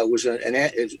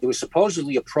 It was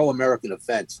supposedly a pro-American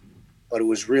event, but it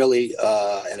was really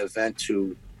an event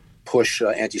to push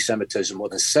anti-Semitism. More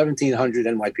than 1,700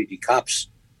 NYPD cops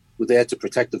were there to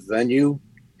protect the venue,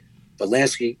 but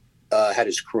Lansky had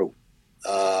his crew.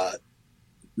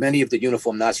 Many of the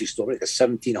uniformed Nazis thought, like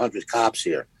 1,700 cops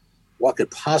here. What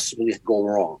could possibly go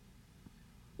wrong?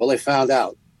 Well, they found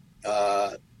out.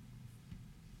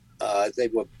 They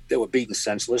were beaten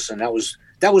senseless, and that was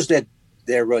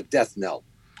their death knell.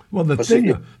 Well,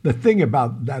 the thing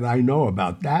about that I know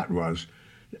about that was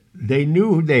they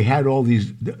knew they had all the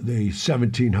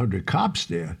 1,700 cops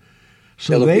there,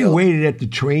 so they waited at the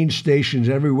train stations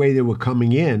every way they were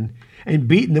coming in and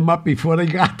beating them up before they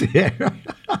got there.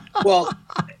 Well,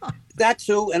 that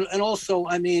too, and also,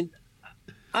 I mean,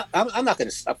 I'm not going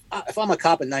to. If I'm a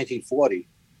cop in 1940,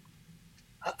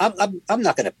 I'm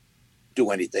not going to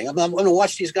do anything. I'm going to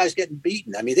watch these guys getting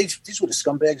beaten. I mean, these were the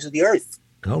scumbags of the earth.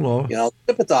 Hello.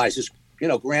 Sympathizers.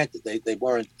 Granted, they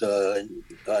weren't.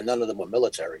 None of them were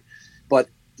military, but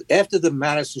after the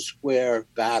Madison Square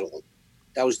battle,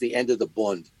 that was the end of the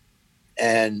Bund,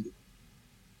 and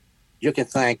you can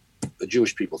thank the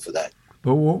Jewish people for that.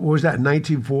 But what was that?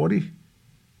 1940.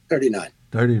 39.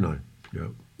 39. Yeah.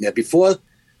 Yeah. Before.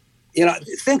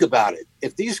 Think about it.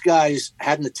 If these guys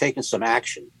hadn't taken some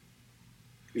action,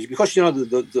 because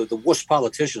the worst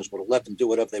politicians would have let them do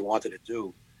whatever they wanted to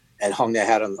do, and hung their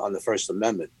hat on the First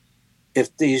Amendment.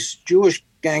 If these Jewish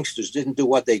gangsters didn't do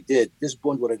what they did, this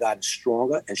Bund would have gotten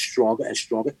stronger and stronger and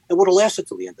stronger. It would have lasted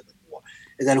till the end of the war.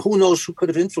 And then who knows who could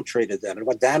have infiltrated them and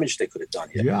what damage they could have done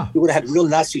here. Yeah. We would have had real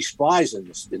Nazi spies in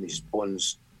these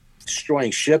Bunds,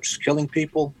 destroying ships, killing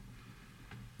people.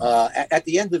 At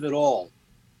the end of it all,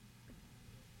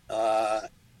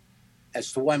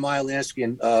 as to why Meyer Lansky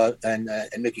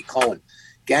and Mickey Cohen,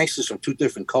 gangsters from two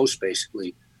different coasts,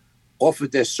 basically,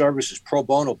 offered their services pro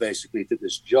bono, basically, to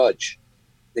this judge.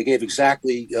 They gave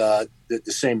exactly the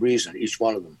same reason, each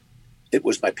one of them. It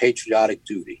was my patriotic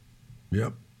duty.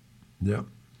 Yep.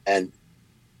 And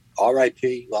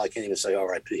R.I.P. Well, I can't even say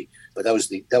R.I.P. But that was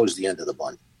the end of the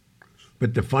Bund.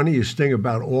 But the funniest thing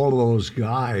about all of those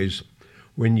guys,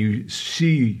 when you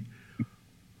see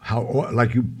how,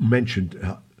 like you mentioned,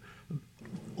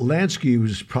 Lansky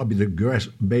was probably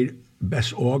the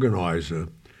best organizer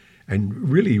and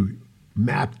really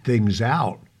mapped things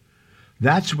out.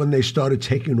 That's when they started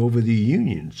taking over the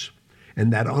unions,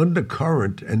 and that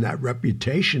undercurrent and that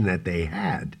reputation that they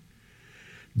had.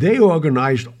 They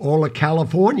organized all of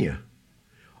California,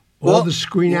 all the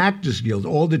Screen Actors Guild,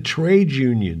 all the trade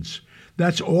unions.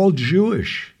 That's all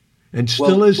Jewish, and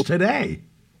still is today.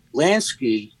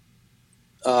 Lansky,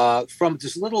 from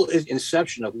this little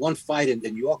inception of one fight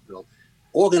in Yorkville,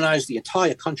 organized the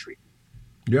entire country.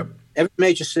 Yep. Every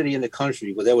major city in the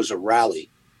country where there was a rally,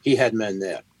 he had men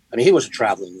there. I mean, he wasn't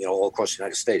traveling, all across the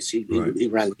United States. He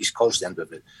ran the East Coast end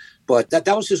of it, but that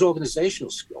was his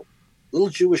organizational skill. Little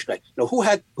Jewish guy. Who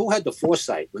had the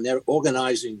foresight when they're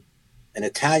organizing an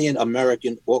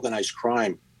Italian-American organized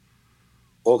crime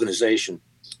organization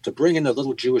to bring in a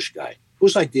little Jewish guy?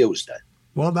 Whose idea was that?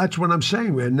 Well, that's what I'm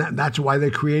saying, man. That's why they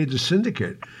created the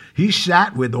syndicate. He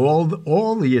sat with all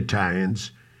the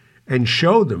Italians and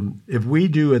showed them, if we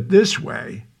do it this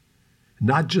way,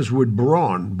 not just with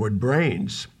brawn, with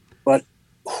brains. But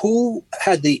who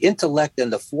had the intellect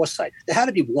and the foresight? There had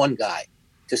to be one guy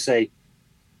to say,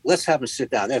 let's have them sit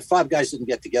down. There, 5 guys didn't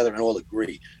get together and all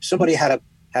agree. Somebody had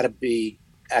to be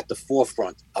at the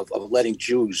forefront of letting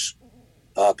Jews,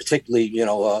 particularly,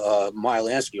 Meyer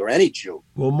Lansky or any Jew.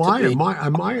 Well,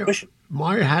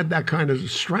 Meyer had that kind of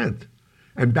strength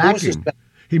and backing.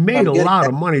 He made a lot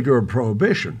of money during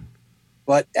Prohibition.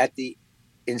 But at the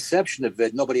inception of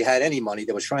it, nobody had any money.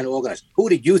 They were trying to organize. Who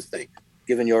did you think,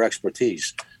 given your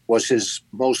expertise, was his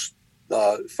most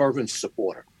fervent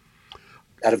supporter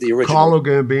out of the original? Carlo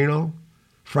Gambino,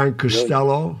 Frank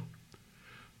Costello,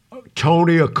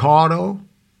 Tony Accardo.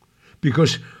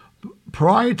 Because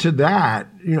prior to that,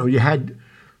 you had,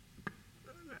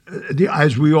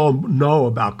 as we all know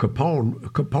about Capone,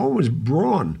 Capone was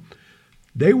brawn.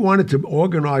 They wanted to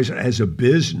organize it as a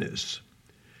business.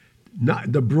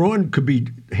 Not, the brawn could be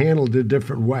handled a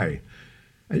different way.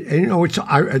 And you know,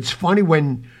 it's funny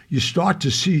when you start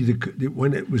to see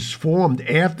when it was formed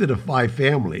after the five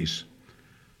families.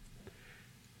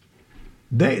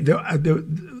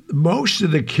 Most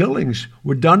of the killings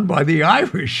were done by the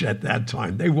Irish at that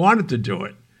time. They wanted to do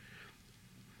it,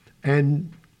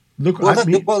 and look.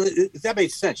 That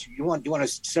makes sense. You want to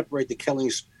separate the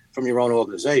killings from your own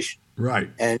organization, right?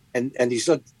 And these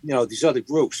these other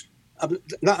groups.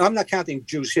 I'm not counting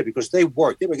Jews here because they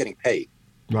worked. They were getting paid,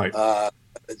 right?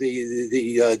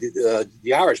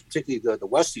 The Irish, particularly the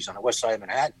Westies on the west side of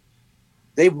Manhattan,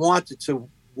 they wanted to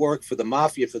work for the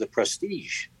mafia for the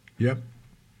prestige. Yep.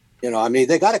 You know, I mean,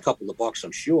 they got a couple of bucks,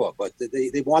 I'm sure, but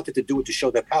they wanted to do it to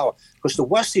show their power. Because the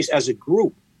Westies as a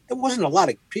group, there wasn't a lot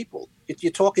of people.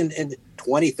 You're talking in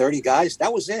 20, 30 guys.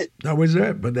 That was it. That was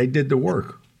it, but they did the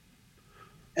work.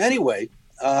 Anyway,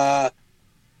 our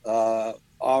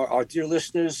dear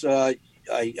listeners, I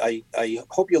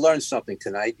hope you learned something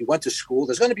tonight. You went to school.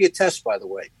 There's going to be a test, by the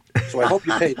way. So I hope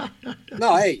you paid.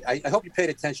 No, hey, I hope you paid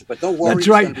attention. But don't worry. That's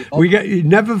right. You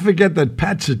never forget that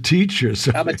Pat's a teacher.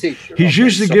 So I'm a teacher. He's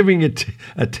usually giving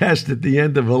a test at the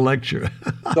end of a lecture.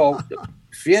 So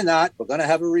fear not. We're going to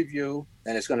have a review,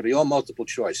 and it's going to be all multiple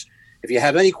choice. If you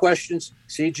have any questions,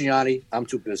 see Gianni. I'm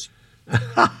too busy.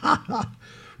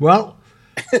 Well,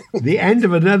 the end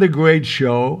of another great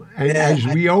show. And as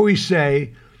we always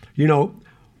say, you know,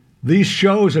 these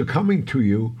shows are coming to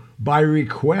you by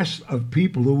request of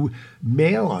people who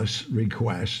mail us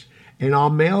requests in our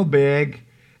mailbag,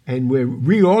 and we're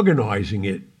reorganizing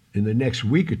it in the next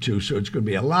week or two, so it's going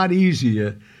to be a lot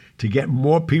easier to get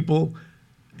more people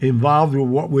involved with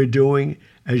what we're doing.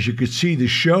 As you can see, the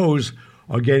shows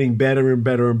are getting better and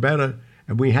better and better,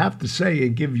 and we have to say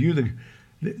and give you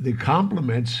the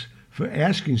compliments for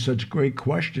asking such great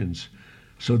questions.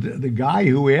 So the guy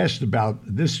who asked about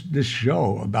this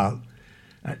show about,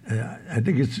 I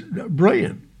think it's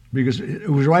brilliant because it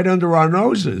was right under our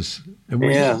noses. And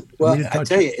I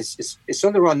tell you, it's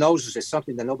under our noses. It's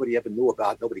something that nobody ever knew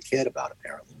about, nobody cared about,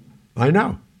 apparently. I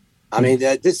know. I mean,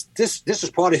 this is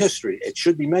part of history. It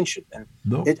should be mentioned.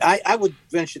 And I would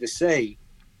venture to say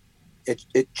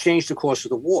it changed the course of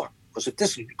the war. Because if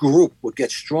this group would get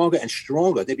stronger and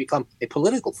stronger, they become a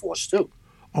political force, too.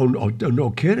 Oh, no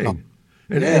kidding.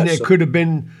 And there could have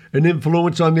been an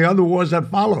influence on the other wars that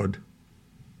followed.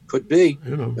 Could be.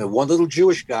 You know. One little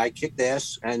Jewish guy kicked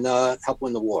ass and helped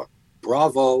win the war.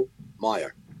 Bravo,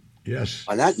 Meyer. Yes.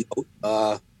 On that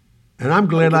note. And I'm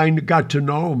glad I got to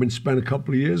know him and spent a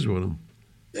couple of years with him.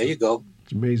 There you go.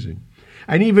 It's amazing.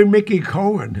 And even Mickey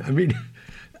Cohen. I mean,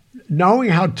 knowing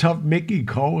how tough Mickey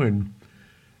Cohen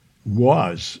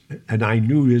was, and I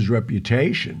knew his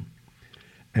reputation,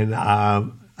 and I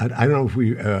don't know if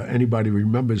anybody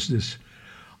remembers this.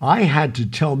 I had to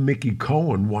tell Mickey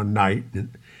Cohen one night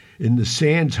in the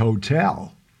Sands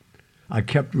Hotel. I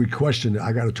kept requesting,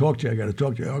 I got to talk to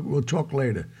you. We'll talk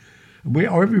later.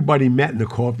 Everybody met in the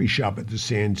coffee shop at the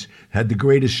Sands, had the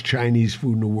greatest Chinese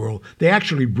food in the world. They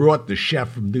actually brought the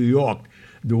chef from New York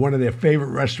to one of their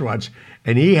favorite restaurants,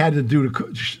 and he had to do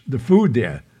the food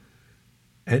there.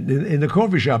 And in the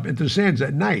coffee shop at the Sands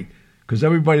at night, because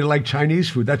everybody liked Chinese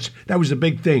food. That was a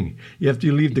big thing. After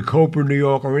you leave the Cobra, New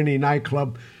York, or any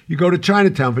nightclub, you go to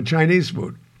Chinatown for Chinese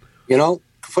food. You know,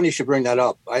 funny you should bring that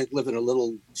up. I live in a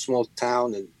little small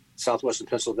town in southwestern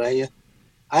Pennsylvania.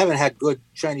 I haven't had good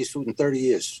Chinese food in 30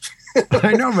 years.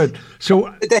 I know, but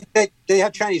so they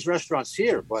have Chinese restaurants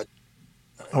here, but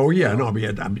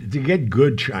to get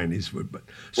good Chinese food, but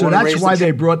so that's why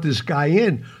they brought this guy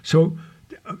in. So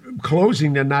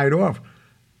closing the night off,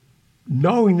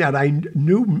 knowing that I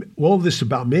knew all this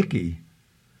about Mickey,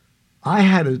 I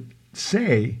had to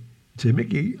say to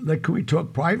Mickey, can we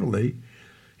talk privately?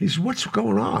 He said, what's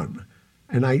going on?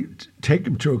 And I take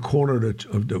him to a corner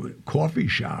of the coffee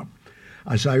shop.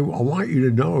 I said, I want you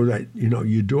to know that,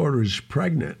 your daughter is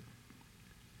pregnant.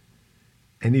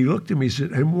 And he looked at me and said,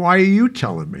 and why are you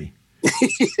telling me?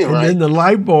 And then the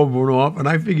light bulb went off, and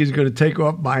I figured he's going to take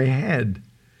off my head.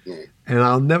 And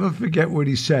I'll never forget what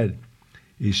he said.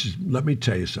 He says, let me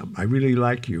tell you something. I really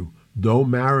like you. Don't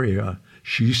marry her.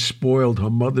 She's spoiled. Her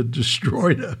mother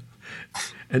destroyed her.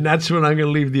 And that's what I'm going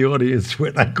to leave the audience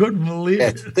with. I couldn't believe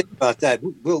it. Think about that.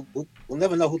 We'll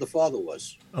never know who the father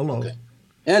was. Hello. Okay.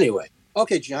 Anyway.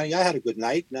 Okay, Johnny, I had a good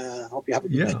night. I hope you have a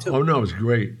good night, too. Oh, no, it was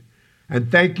great. And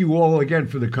thank you all again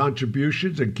for the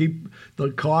contributions, and keep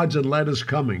the cards and letters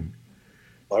coming.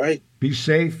 All right. Be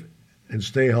safe and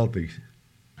stay healthy.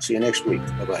 See you next week.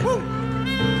 Bye-bye.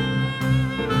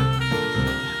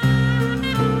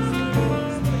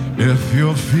 If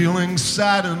you're feeling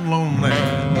sad and lonely,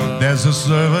 there's a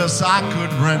service I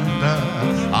could render.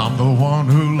 I'm the one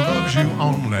who loves you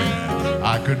only.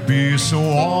 I could be so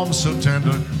warm, so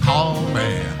tender. Call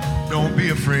me. Don't be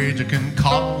afraid, you can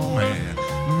call me.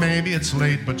 Maybe it's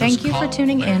late, but just Thank you for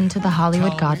tuning in to the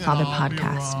Hollywood Godfather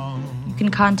podcast. You can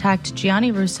contact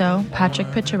Gianni Russo, Patrick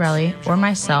Picciarelli, or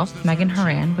myself, Megan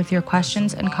Horan, with your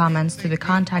questions and comments through the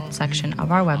contact section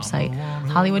of our website,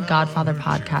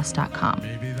 HollywoodGodfatherPodcast.com,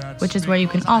 which is where you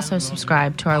can also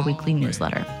subscribe to our weekly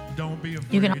newsletter.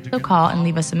 You can also call and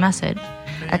leave us a message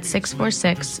at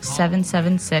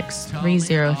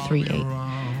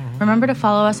 646-776-3038. Remember to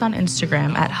follow us on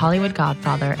Instagram at Hollywood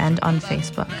Godfather and on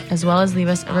Facebook, as well as leave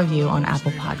us a review on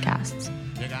Apple Podcasts.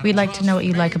 We'd like to know what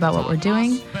you'd like about what we're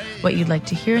doing, what you'd like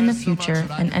to hear in the future,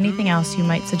 and anything else you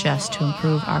might suggest to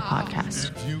improve our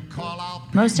podcast.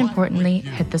 Most importantly,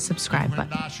 hit the subscribe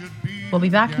button. We'll be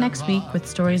back next week with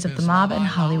stories of the mob and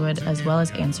Hollywood, as well as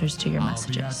answers to your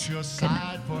messages. Good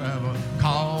night.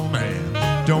 Call me.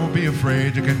 Don't be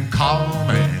afraid, you can call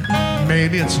me.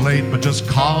 Maybe it's late, but just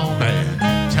call me.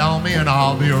 Tell me and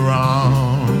I'll be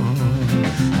around.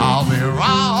 I'll be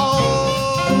around.